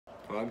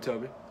Well, I'm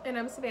Toby. And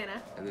I'm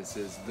Savannah. And this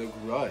is The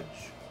Grudge,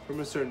 from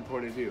a certain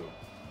point of view.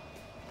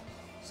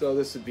 So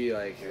this would be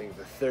like, I think,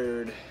 the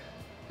third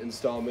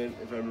installment,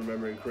 if I'm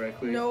remembering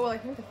correctly. No, I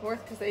think the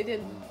fourth, because they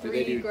did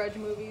three Grudge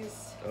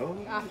movies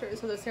after.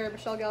 So the Sarah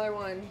Michelle Gellar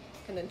one,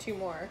 and then two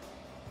more.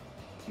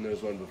 And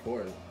there's one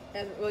before.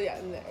 And, well, yeah,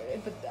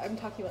 but I'm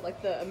talking about,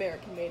 like, the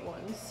American-made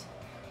ones.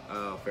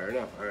 Oh, fair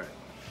enough. All right.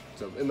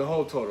 So in the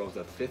whole total, it's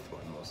the fifth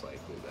one, most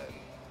likely,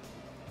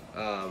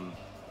 then.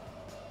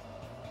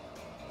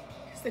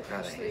 Because the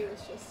Grudge 3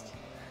 was just...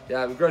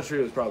 Yeah, Grudge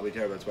 3 was probably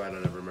terrible. That's why I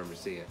don't ever remember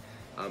seeing it.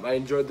 I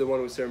enjoyed the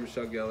one with Sarah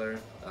Michelle Gellar.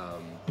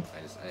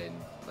 I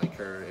like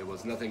her. It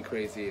was nothing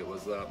crazy. It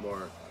was a lot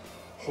more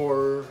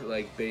horror,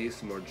 like,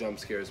 based, more jump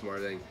scares, more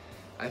thing.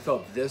 I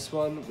felt this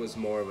one was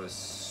more of a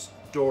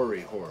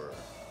story horror,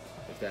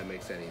 if that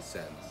makes any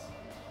sense.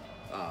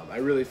 I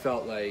really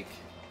felt like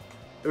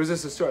it was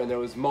just a story, and there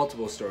was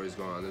multiple stories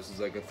going on. This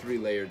was like a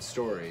 3-layered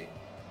story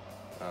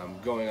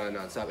going on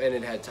nonstop, and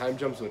it had time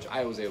jumps, which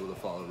I was able to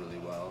follow really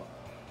well.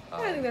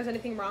 I don't think there's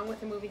anything wrong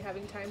with a movie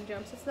having time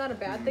jumps. It's not a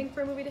bad thing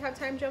for a movie to have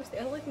time jumps. The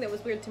only thing that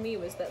was weird to me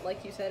was that,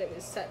 like you said, it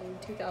was set in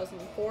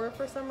 2004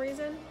 for some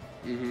reason.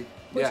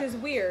 Which is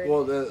weird.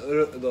 Well,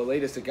 the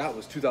latest it got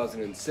was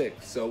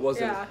 2006, so it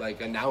wasn't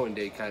like a now and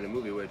date kind of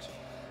movie, which,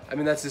 I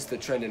mean, that's just the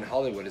trend in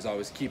Hollywood, is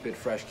always keep it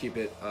fresh, keep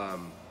it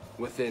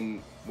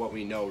within what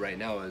we know right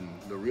now in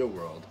the real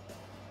world.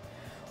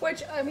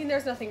 Which, I mean,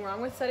 there's nothing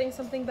wrong with setting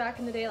something back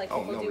in the day. Like,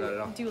 people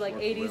do like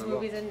 80s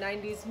movies and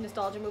 90s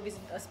nostalgia movies,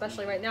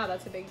 especially right now.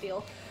 That's a big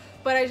deal.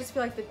 But I just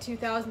feel like the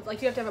 2000s,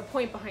 like, you have to have a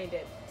point behind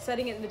it.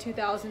 Setting it in the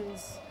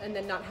 2000s and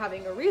then not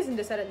having a reason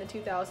to set it in the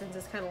 2000s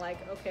is kind of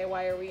like, okay,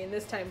 why are we in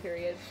this time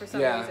period for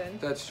some reason? Yeah,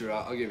 that's true.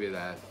 I'll give you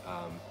that.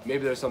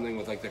 Maybe there's something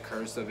with, like, the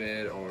curse of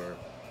it, or...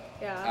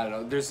 Yeah. I don't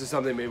know. There's just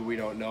something maybe we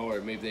don't know, or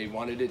maybe they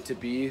wanted it to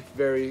be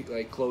very,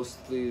 like,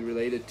 closely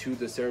related to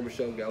the Sarah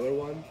Michelle Gellar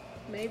one.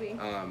 Maybe.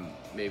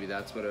 Maybe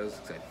that's what it was,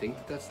 because I think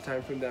that's the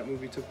time frame that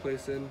movie took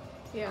place in.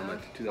 Yeah.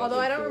 Although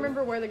I don't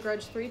remember where the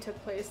Grudge 3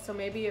 took place, so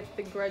maybe if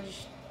the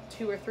Grudge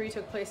 2 or 3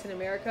 took place in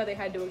America, they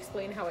had to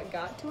explain how it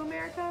got to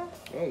America.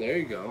 Oh, there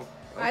you go.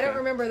 Okay. I don't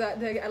remember that.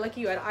 Like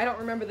you, I don't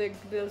remember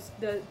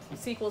the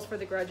sequels for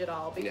the Grudge at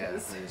all,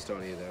 because... Yeah, I just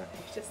don't either.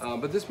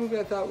 But this movie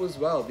I thought was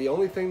well. The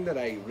only thing that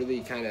I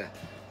really kind of...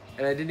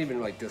 And I didn't even,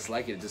 like,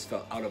 dislike it, it just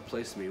felt out of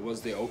place to me, was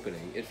the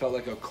opening. It felt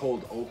like a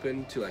cold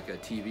open to, like, a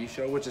TV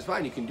show, which is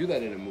fine, you can do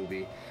that in a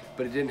movie,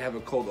 but it didn't have a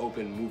cold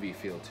open movie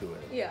feel to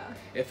it. Yeah.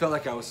 It felt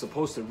like I was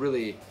supposed to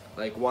really,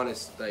 like, want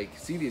to, like,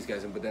 see these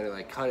guys, but then it,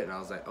 like, cut it, and I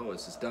was like, oh,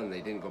 it's just done.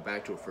 They didn't go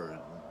back to it for a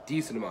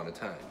decent amount of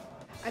time.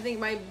 I think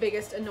my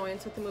biggest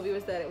annoyance with the movie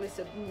was that it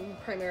was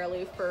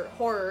primarily for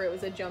horror. It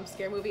was a jump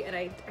scare movie, and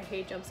I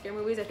hate jump scare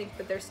movies. I think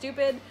that they're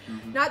stupid.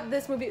 Not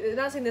this movie.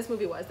 Not saying this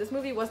movie was. This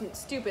movie wasn't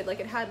stupid. Like,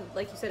 it had,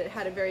 like you said, it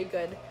had a very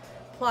good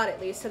plot at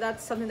least. So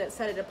that's something that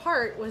set it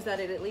apart, was that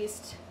it at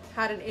least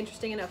had an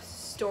interesting enough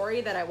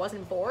story that I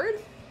wasn't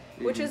bored,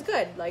 which is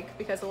good. Like,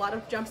 because a lot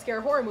of jump scare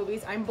horror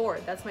movies, I'm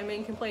bored. That's my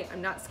main complaint.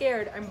 I'm not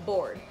scared. I'm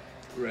bored.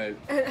 Right.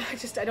 And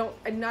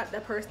I'm not the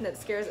person that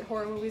scares at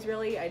horror movies,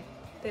 really.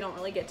 They don't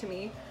really get to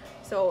me.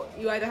 So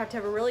you either have to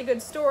have a really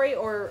good story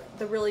or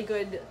the really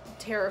good,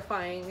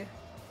 terrifying,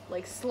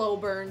 like, slow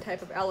burn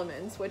type of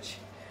elements, which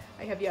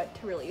I have yet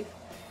to really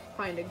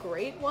find a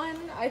great one.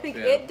 I think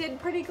it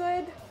did pretty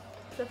good.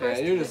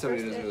 You're just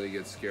somebody who doesn't really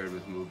get scared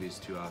with movies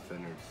too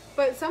often.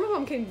 But some of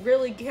them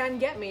can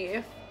get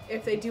me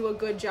if they do a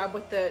good job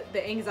with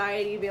the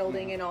anxiety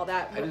building and all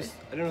that. I didn't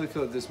really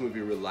feel that this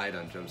movie relied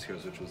on jump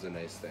scares, which was a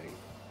nice thing.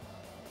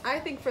 I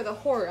think for the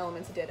horror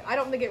elements it did. I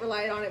don't think it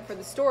relied on it for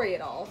the story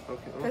at all.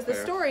 Okay, because the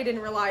story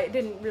didn't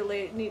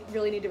really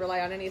need to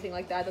rely on anything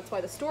like that. That's why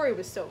the story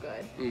was so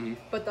good.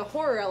 But the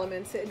horror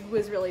elements, it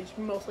was really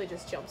mostly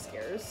just jump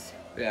scares.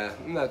 Yeah,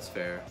 and that's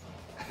fair.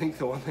 I think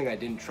the one thing I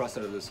didn't trust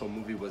out of this whole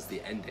movie was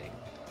the ending.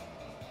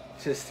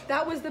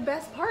 That was the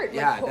best part.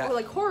 Yeah,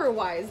 like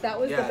horror-wise, that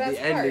was the best part.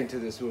 Yeah, the ending to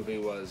this movie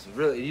was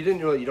really, you don't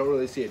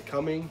really see it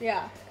coming.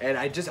 Yeah. And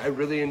I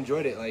really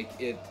enjoyed it.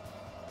 Like, it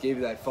gave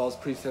you that false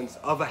pretense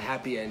of a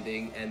happy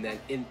ending, and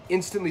then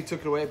instantly took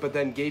it away, but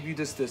then gave you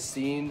just this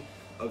scene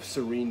of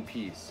serene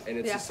peace. And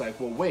it's just like,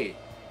 well, wait,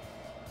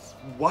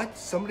 what?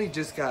 Somebody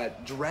just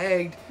got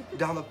dragged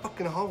down the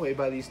fucking hallway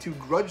by these two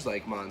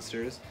Grudge-like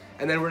monsters,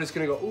 and then we're just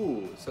gonna go,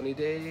 ooh, sunny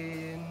day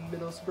in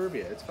middle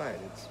suburbia. It's fine.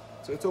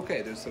 It's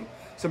okay. There's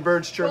some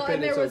birds chirping. Well,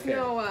 and there was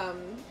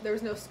there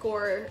was no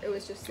score. It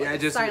was just like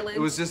silent. It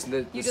was just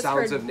the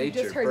sounds of nature,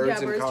 you just heard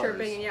birds and cars.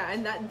 chirping,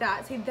 and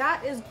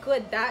that is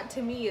good. That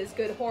to me is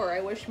good horror.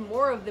 I wish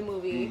more of the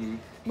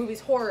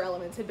movie's horror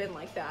elements had been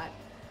like that,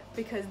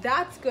 because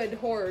that's good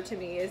horror to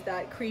me. Is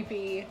that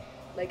creepy,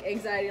 like,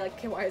 anxiety? Like,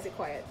 okay, why is it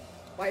quiet?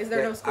 Why is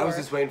there no score? I was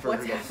just waiting for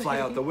her to fly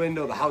out the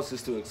window, the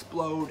houses to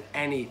explode,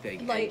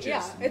 anything. Like,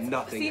 and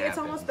nothing happened. It's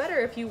almost better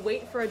if you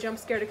wait for a jump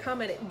scare to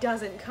come and it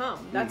doesn't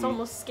come. That's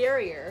almost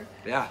scarier.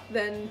 Yeah.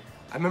 Than...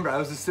 I remember I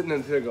was just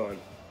sitting there going,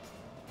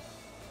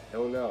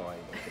 oh no,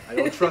 I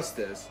don't trust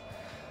this.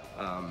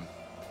 But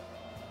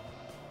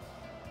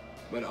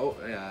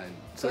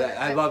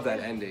I love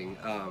that ending.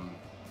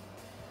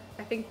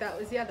 I think that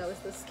was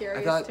the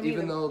scariest I thought to me.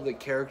 even though the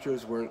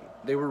characters were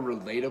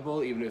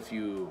relatable, even if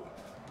you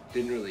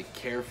didn't really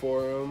care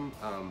for them,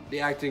 the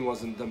acting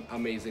wasn't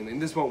amazing.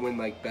 And this won't win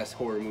like best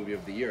horror movie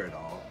of the year at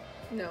all.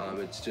 No.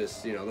 It's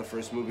just, you know, the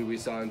first movie we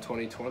saw in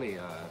 2020,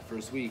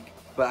 first week.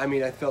 But I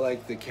mean, I felt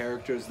like the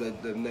characters, the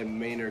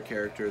mainer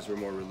characters were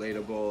more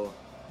relatable.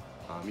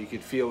 You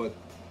could feel what,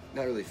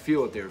 not really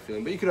feel what they were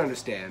feeling, but you could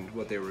understand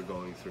what they were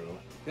going through.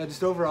 Yeah,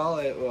 just overall,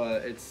 it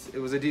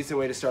was a decent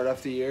way to start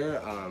off the year.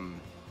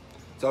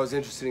 It's always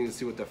interesting to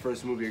see what the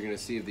first movie you're going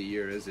to see of the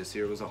year is. This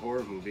year was a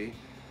horror movie.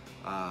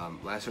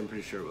 Last year I'm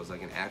pretty sure it was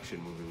like an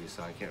action movie we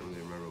saw. I can't really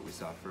remember what we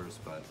saw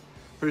first, but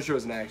pretty sure it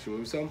was an action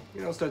movie. So,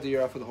 you know, start the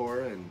year off with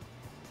horror, and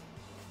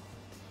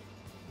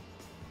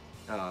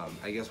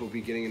I guess we'll be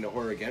getting into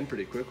horror again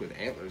pretty quick with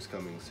Antlers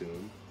coming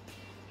soon.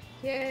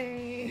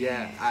 Yay!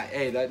 Yeah,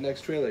 hey, that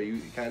next trailer,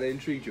 you kind of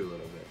intrigued you a little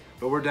bit.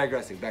 But we're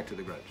digressing, back to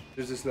The Grudge.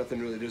 There's just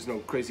nothing really, there's no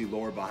crazy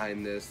lore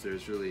behind this,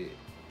 there's really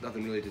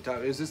nothing really to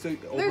talk. It's just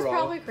overall. There's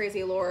probably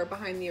crazy lore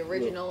behind the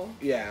original.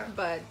 Yeah.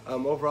 But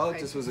overall, it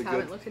just was a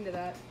haven't looked into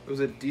that. It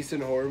was a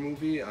decent horror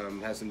movie.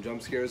 Has some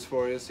jump scares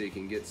for you, so you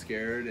can get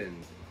scared and.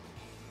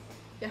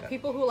 Yeah,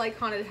 people who like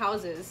haunted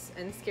houses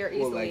and scare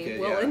easily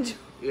will enjoy.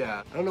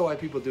 Yeah, I don't know why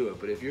people do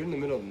it, but if you're in the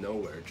middle of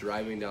nowhere,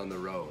 driving down the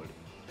road,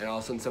 and all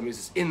of a sudden somebody's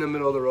just in the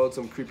middle of the road,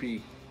 some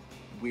creepy,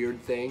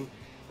 weird thing,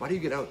 why do you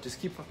get out?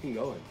 Just keep fucking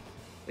going.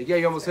 Like, yeah,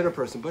 you almost hit a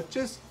person, but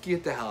just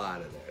get the hell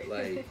out of there.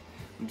 Like,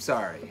 I'm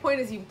sorry. The point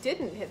is you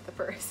didn't hit the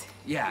person.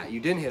 Yeah, you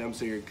didn't hit them,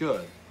 so you're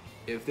good.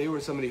 If they were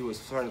somebody who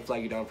was trying to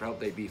flag you down for help,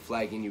 they'd be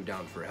flagging you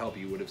down for help.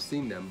 You would have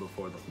seen them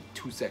before the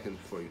 2 seconds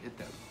before you hit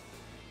them.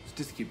 So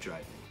just keep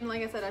driving. And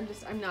like I said,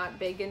 I'm not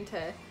big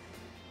into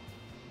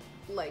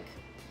like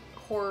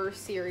horror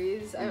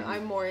series.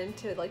 I'm more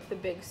into like the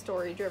big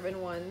story-driven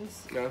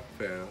ones. Yeah,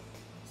 fair enough.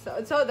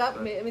 So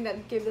that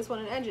that gave this one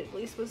an edge. At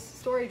least was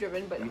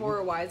story-driven, but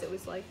horror-wise, it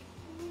was like.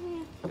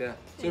 Yeah. So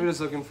if you're just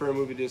looking for a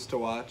movie just to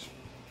watch,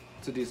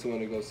 it's a decent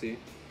one to go see.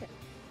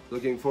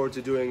 Looking forward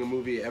to doing a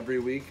movie every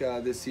week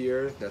this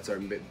year. That's our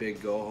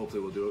big goal.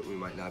 Hopefully we'll do it. We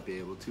might not be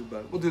able to,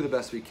 but we'll do the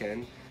best we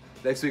can.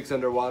 Next week's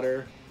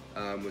Underwater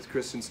with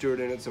Kristen Stewart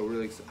in it, so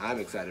I'm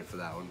excited for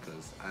that one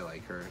because I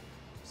like her.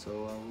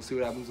 So we'll see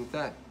what happens with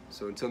that.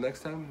 So until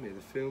next time, may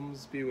the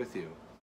films be with you.